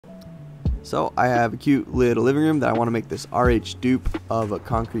So I have a cute little living room that I want to make this RH dupe of a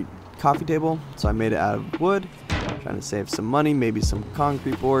concrete coffee table. So I made it out of wood, trying to save some money, maybe some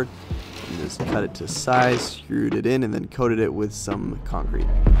concrete board, and just cut it to size, screwed it in, and then coated it with some concrete.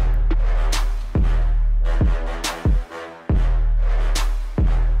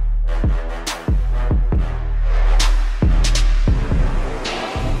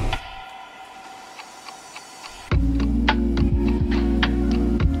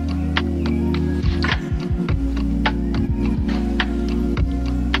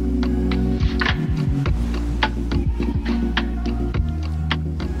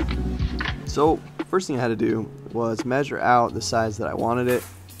 So first thing I had to do was measure out the size that I wanted it,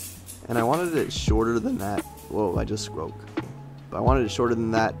 and I wanted it shorter than that. Whoa, I just spoke. But I wanted it shorter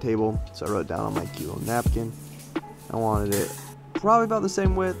than that table, so I wrote it down on my cute little napkin. I wanted it probably about the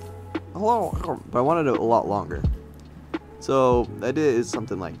same width, but I wanted it a lot longer. So I did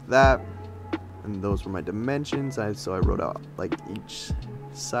something like that, and those were my dimensions. So I wrote out like each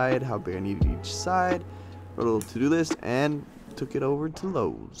side, how big I needed each side, wrote a little to-do list, and took it over to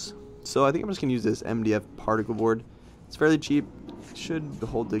Lowe's. So I think I'm just going to use this MDF particle board. It's fairly cheap, should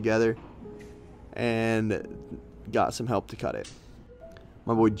hold together, and got some help to cut it.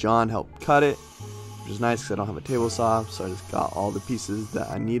 My boy John helped cut it, which is nice because I don't have a table saw, so I just got all the pieces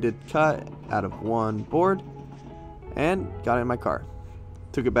that I needed cut out of one board and got it in my car.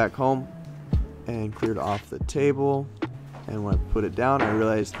 Took it back home and cleared off the table, and when I put it down I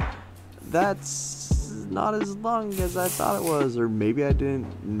realized that's not as long as I thought it was, or maybe I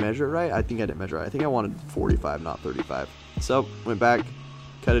didn't measure it right. I think I didn't measure it right. I think I wanted 45, not 35. So went back,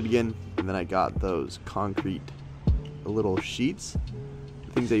 cut it again, and then I got those concrete little sheets,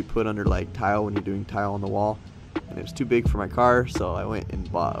 things that you put under like tile when you're doing tile on the wall, and it was too big for my car, so I went and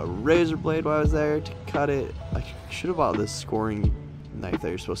bought a razor blade while I was there to cut it. I should have bought this scoring knife that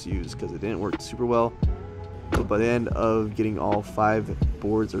you're supposed to use because it didn't work super well. But by the end of getting all 5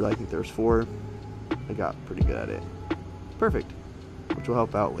 boards, or I think there's 4, I got pretty good at it. Perfect, which will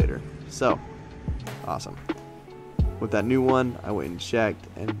help out later. So awesome. With that new one, I went and checked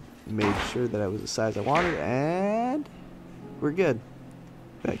and made sure that it was the size I wanted, and we're good.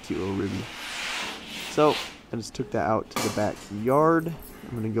 That cute little ruby. So I just took that out to the backyard.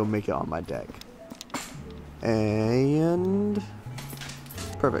 I'm gonna go make it on my deck, and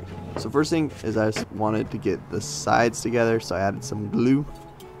perfect. So first thing is I just wanted to get the sides together, so I added some glue.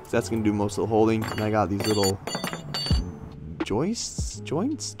 That's gonna do most of the holding, and I got these little joints.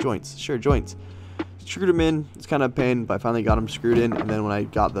 Screwed them in. It's kind of a pain, but I finally got them screwed in. And then when I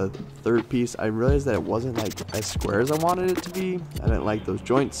got the third piece, I realized that it wasn't like as square as I wanted it to be. I didn't like those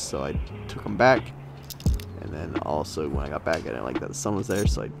joints, so I took them back. And then also when I got back, I didn't like that the sun was there,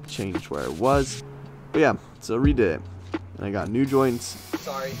 so I changed where it was. But yeah, so redid it, and I got new joints.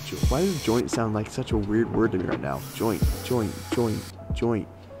 Sorry. Why does joint sound like such a weird word to me right now? Joint.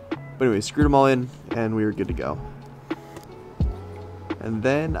 But anyway, screwed them all in, and we were good to go. And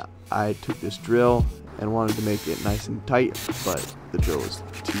then I took this drill and wanted to make it nice and tight, but the drill was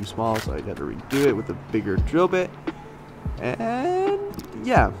too small, so I had to redo it with a bigger drill bit. And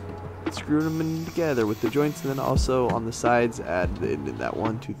yeah, screwed them in together with the joints, and then also on the sides added in that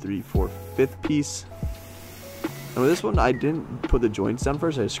 1, 2, 3, 4, 5th piece. And with this one, I didn't put the joints down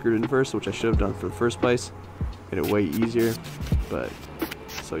first. I screwed it in first, which I should have done for the first place. Made it way easier, but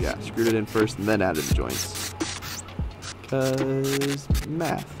so yeah, screwed it in first and then added the joints. Cause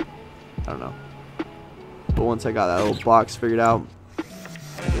math. I don't know. But once I got that little box figured out,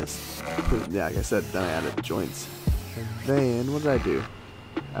 yeah, like I said, then I added the joints. And then what did I do?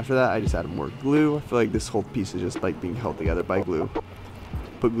 After that, I just added more glue. I feel like this whole piece is just like being held together by glue.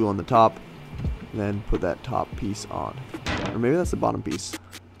 Put glue on the top, and then put that top piece on. Or maybe that's the bottom piece.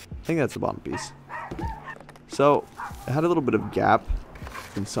 I think that's the bottom piece. So it had a little bit of gap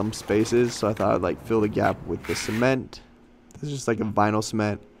in some spaces, so I thought I'd like fill the gap with the cement. This is just like a vinyl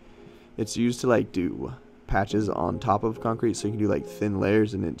cement. It's used to like do patches on top of concrete, so you can do like thin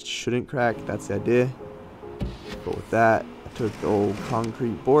layers and it shouldn't crack. That's the idea. But with that, I took the old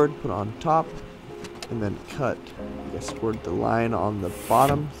concrete board, put it on top, and then cut, I guess, scored the line on the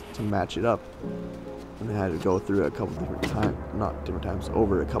bottom to match it up. And I had to go through it a couple different times,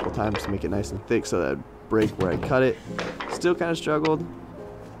 over a couple times to make it nice and thick so that it'd break where I cut it. Still kind of struggled.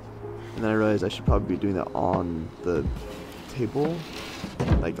 And then I realized I should probably be doing that on the table.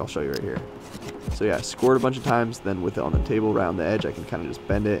 Like, I'll show you right here. So yeah, I scored a bunch of times, then with it on the table right on the edge, I can kind of just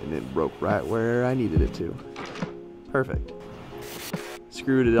bend it and it broke right where I needed it to. Perfect.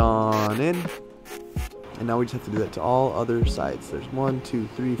 Screwed it on in. And now we just have to do that to all other sides. There's 1, 2,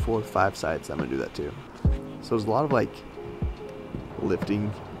 3, 4, 5 sides I'm going to do that to. So there's a lot of like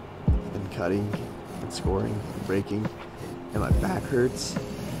lifting and cutting and scoring and breaking, and my back hurts.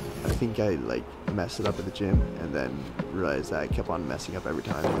 I think I like messed it up at the gym and then realized that I kept on messing up every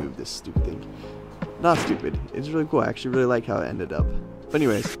time I moved this stupid thing. Not stupid, it's really cool. I actually really like how it ended up. But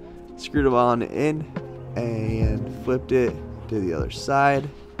anyways, screwed it on in and flipped it to the other side,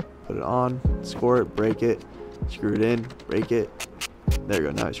 put it on, score it, break it, screw it in, break it. There you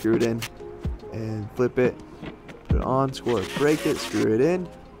go. Now I screw it in and flip it, put it on, score it, break it, screw it in,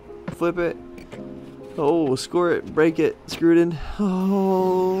 flip it. Oh, score it, break it, screw it in.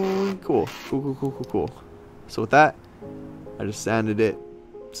 Oh, cool. Cool. So with that, I just sanded it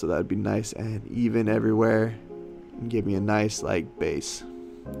so that would be nice and even everywhere and give me a nice like base.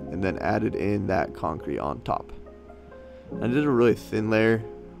 And then added in that concrete on top. I did a really thin layer,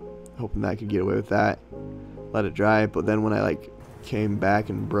 hoping that I could get away with that. Let it dry, but then when I like came back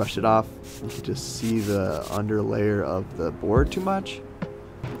and brushed it off, you could just see the under layer of the board too much.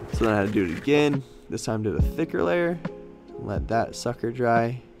 So then I had to do it again. This time did a thicker layer, let that sucker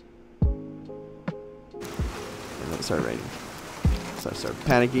dry, and then it started raining. So I started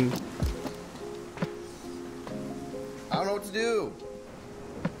panicking. I don't know what to do.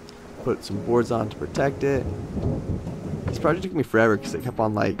 Put some boards on to protect it. This project took me forever because it kept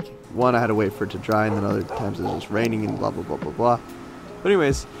on like, one, I had to wait for it to dry, and then other times it was just raining and blah blah blah blah blah. But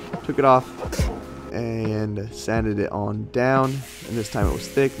anyways, took it off and sanded it on down, and this time it was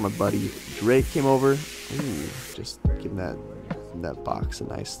thick. My buddy Drake came over. Ooh, just giving that box a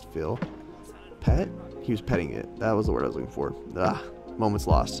nice feel. Pet? He was petting it. That was the word I was looking for. Moments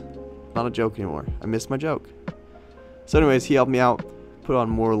lost. Not a joke anymore. I missed my joke. So anyways, he helped me out, put on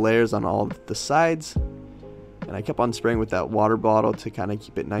more layers on all the sides, and I kept on spraying with that water bottle to kind of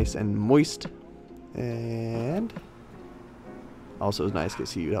keep it nice and moist. And also it was nice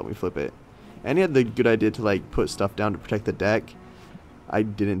because he would help me flip it. And he had the good idea to like put stuff down to protect the deck. I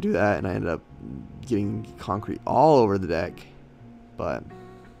didn't do that, and I ended up getting concrete all over the deck, but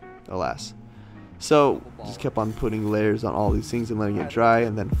alas. So just kept on putting layers on all these things and letting it dry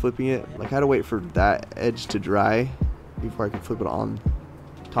and then flipping it. Like I had to wait for that edge to dry before I could flip it on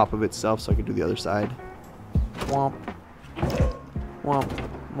top of itself so I could do the other side. Womp, womp,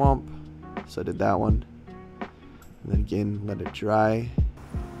 womp. So I did that one, and then again let it dry.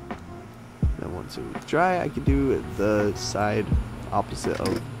 Then once it was dry, I could do the side opposite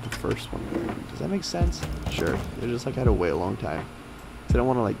of the first one. Does that make sense? Sure. It just like I had to wait a long time, so I don't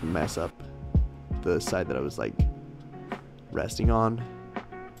want to like mess up the side that I was like resting on.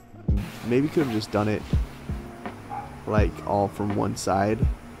 Maybe could have just done it like all from one side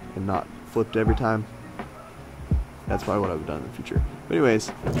and not flipped every time. That's probably what I would have done in the future. But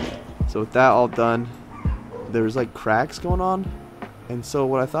anyways, so with that all done, there was like cracks going on, and so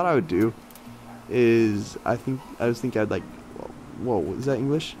what I thought I would do is I was thinking I'd like, whoa, is that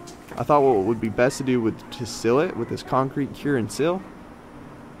English? I thought what would be best to do would to seal it with this concrete cure and seal.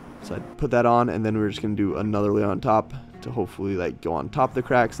 So I'd put that on, and then we were just gonna do another layer on top to hopefully like go on top of the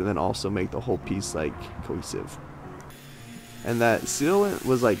cracks and then also make the whole piece like cohesive. And that seal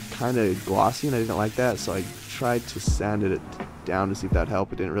was like kind of glossy, and I didn't like that, so I tried to sand it down to see if that'd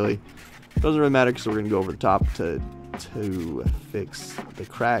help. It didn't really. It doesn't really matter because we're gonna go over the top to fix the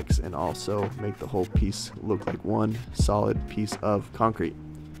cracks and also make the whole piece look like one solid piece of concrete.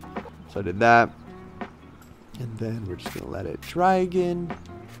 So I did that, and then we're just gonna let it dry again.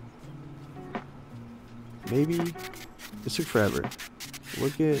 Maybe this took forever.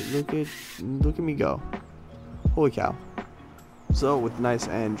 Look at me go. Holy cow. So with nice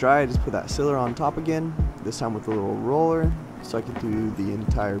and dry, I just put that sealer on top again, this time with a little roller, so I could do the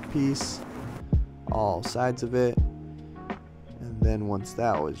entire piece, all sides of it. And then once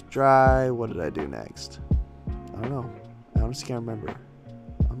that was dry, what did I do next? I don't know. I honestly can't remember.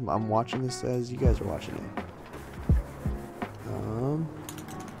 I'm watching this as you guys are watching it.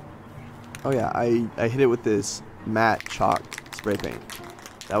 Oh yeah, I hit it with this matte chalk spray paint.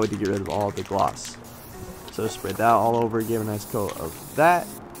 That way to get rid of all the gloss. So I sprayed that all over, gave a nice coat of that.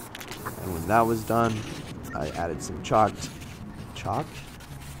 And when that was done, I added some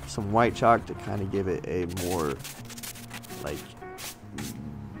some white chalk to kind of give it a more like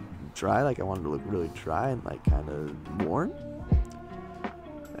dry, like I wanted to look really dry and like kind of worn.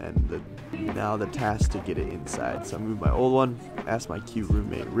 And now the task to get it inside. So I moved my old one, asked my cute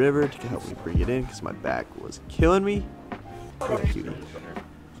roommate River to help me bring it in because my back was killing me. Cutie.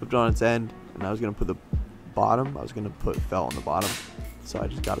 Flipped on its end, and I was gonna put the bottom. I was gonna put felt on the bottom. So I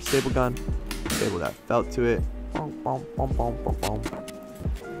just got a staple gun, stapled that felt to it, and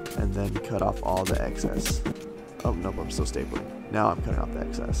then cut off all the excess. Oh nope, I'm still stapling. Now I'm cutting off the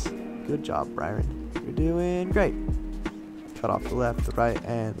excess. Good job, Byron. You're doing great. cut off the left, the right,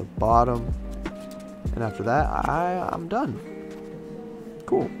 and the bottom. And after that, I'm done.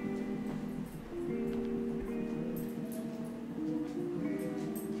 Cool.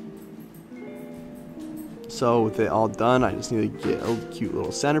 So with it all done, I just need to get a cute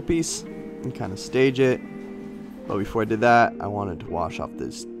little centerpiece and kind of stage it. But before I did that, I wanted to wash off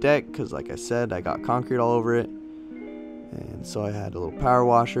this deck because, like I said, I got concrete all over it. And so I had a little power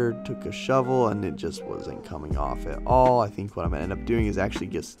washer, took a shovel, and it just wasn't coming off at all. I think what I'm going to end up doing is actually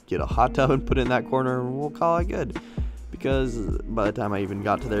just get a hot tub and put it in that corner, and we'll call it good. Because by the time I even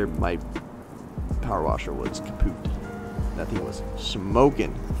got to there, my power washer was kaput. That thing was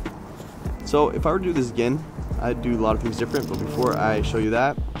smoking. So if I were to do this again, I'd do a lot of things different, but before I show you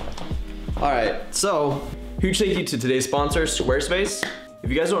that. Alright, so huge thank you to today's sponsor, Squarespace. If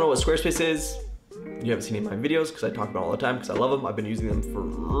you guys don't know what Squarespace is, you haven't seen any of my videos because I talk about it all the time because I love them. I've been using them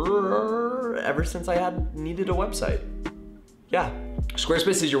for ever since I needed a website. Yeah,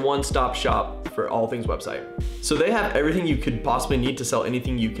 Squarespace is your one-stop shop for all things website. So they have everything you could possibly need to sell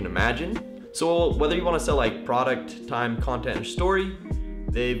anything you can imagine. So whether you want to sell like product, time, content, or story,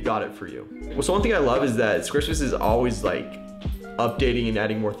 they've got it for you. Well, so one thing I love is that Squarespace is always like updating and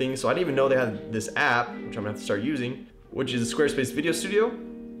adding more things. So I didn't even know they had this app, which I'm gonna have to start using, which is Squarespace Video Studio,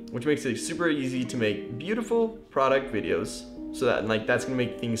 which makes it super easy to make beautiful product videos. So that like that's gonna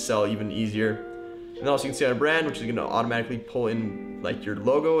make things sell even easier. And then also you can see on a brand, which is gonna automatically pull in like your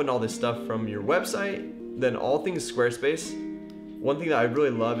logo and all this stuff from your website. Then all things Squarespace. One thing that I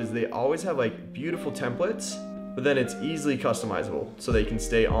really love is they always have like beautiful templates, but then it's easily customizable so they can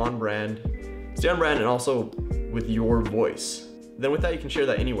stay on brand and also with your voice. Then with that, you can share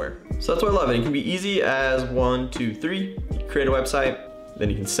that anywhere. So that's why I love it. It can be easy as 1, 2, 3. You create a website, then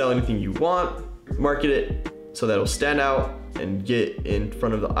you can sell anything you want, market it so that it'll stand out and get in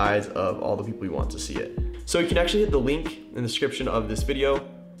front of the eyes of all the people you want to see it. So you can actually hit the link in the description of this video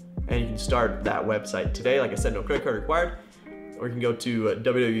and you can start that website today. Like I said, no credit card required. Or you can go to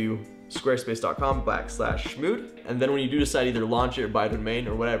www.squarespace.com/Shmoxd. And then when you do decide either launch it or buy a domain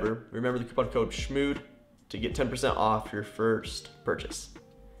or whatever, remember the coupon code Shmoxd to get 10% off your first purchase.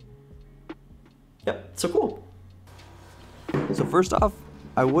 Yep, so cool. So first off,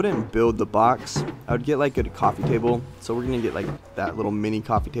 I wouldn't build the box. I would get like a coffee table. So we're gonna get like that little mini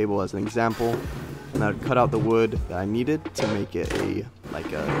coffee table as an example. And I would cut out the wood that I needed to make it a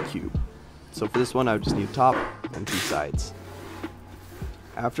cube. So for this one, I would just need a top and 2 sides.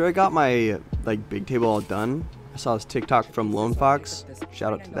 After I got my like big table all done, I saw this TikTok from Lone Fox,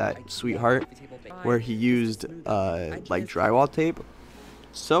 shout out to that sweetheart, where he used like drywall tape.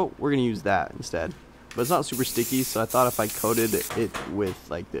 So we're gonna use that instead. But it's not super sticky, so I thought if I coated it with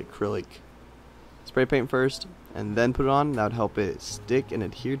like the acrylic spray paint first and then put it on, that would help it stick and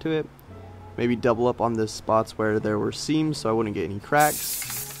adhere to it. Maybe double up on the spots where there were seams so I wouldn't get any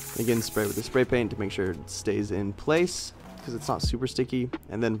cracks. Again, spray with the spray paint to make sure it stays in place because it's not super sticky.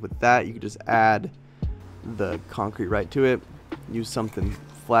 And then with that, you could just add the concrete right to it. Use something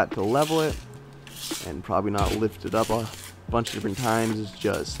flat to level it and probably not lift it up a bunch of different times.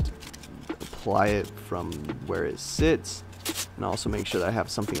 Just apply it from where it sits, and also make sure that I have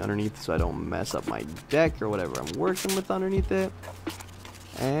something underneath so I don't mess up my deck or whatever I'm working with underneath it.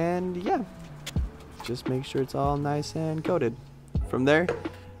 And yeah, just make sure it's all nice and coated. From there,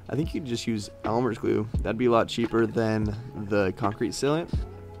 I think you could just use Elmer's glue. That'd be a lot cheaper than the concrete sealant.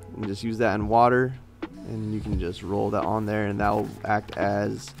 And just use that in water, and you can just roll that on there, and that will act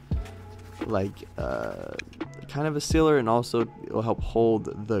as like kind of a sealer, and also it will help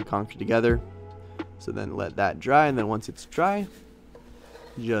hold the concrete together. So then let that dry, and then once it's dry,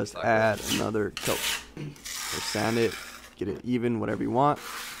 just add another coat or sand it, get it even, whatever you want.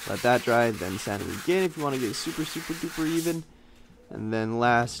 Let that dry, then sand it again if you want to get it super duper even. And then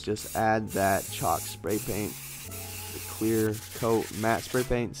last, just add that chalk spray paint, the clear coat matte spray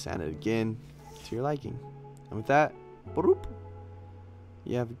paint, sand it again to your liking. And with that, boop,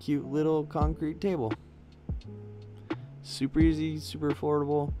 you have a cute little concrete table. Super easy, super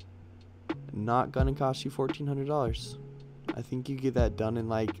affordable, not gonna cost you $1,400. I think you get that done in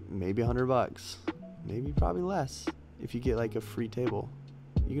like maybe $100, maybe probably less if you get like a free table.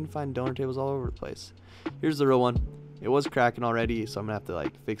 You can find donor tables all over the place. Here's the real one. It was cracking already, so I'm gonna have to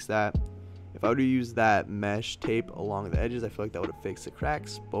like fix that. If I would have used that mesh tape along the edges, I feel like that would have fixed the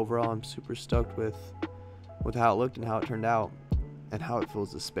cracks. But overall, I'm super stoked with how it looked and how it turned out and how it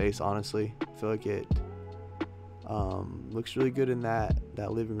fills the space. Honestly, I feel like it looks really good in that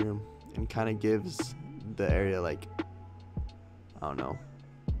living room and kind of gives the area like, I don't know,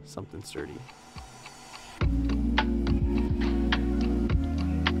 something sturdy.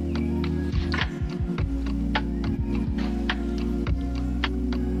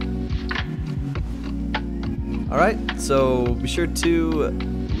 Alright, so be sure to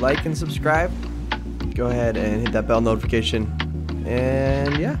like and subscribe. Go ahead and hit that bell notification.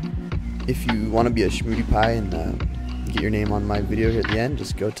 And yeah, if you want to be a Shmoody Pie and get your name on my video here at the end,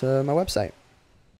 just go to my website.